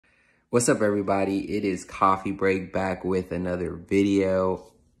What's up, everybody? It is Coffee Break back with another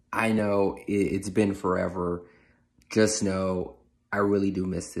video. I know it's been forever. Just know I really do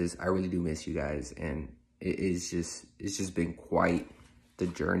miss this. I really do miss you guys, and it's just been quite the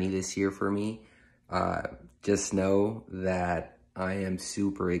journey this year for me. Just know that I am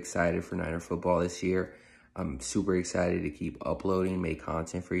super excited for Niner football this year. I'm super excited to keep uploading, make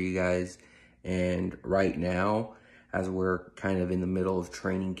content for you guys. And right now, as we're kind of in the middle of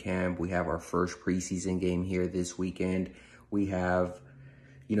training camp, we have our first preseason game here this weekend. We have,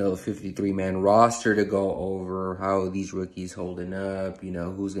 the 53-man roster to go over, how these rookies holding up,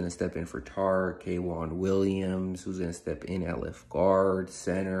 who's going to step in for Tark, K'Waun Williams, who's going to step in at left guard,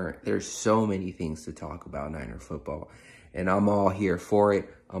 center. There's so many things to talk about Niner football, and I'm all here for it.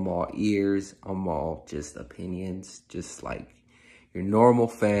 I'm all ears. I'm all just opinions, just like your normal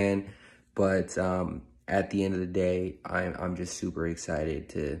fan. But at the end of the day, I'm just super excited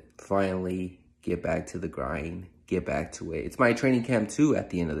to finally get back to the grind, get back to it. It's my training camp too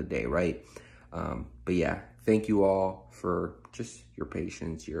at the end of the day, right? But yeah, thank you all for just your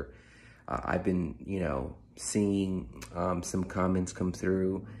patience. I've been, seeing some comments come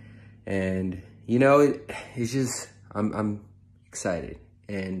through, and it's just I'm excited,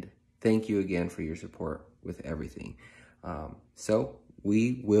 and thank you again for your support with everything. So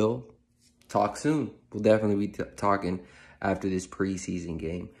we will talk soon. We'll definitely be talking after this preseason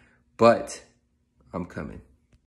game, but I'm coming.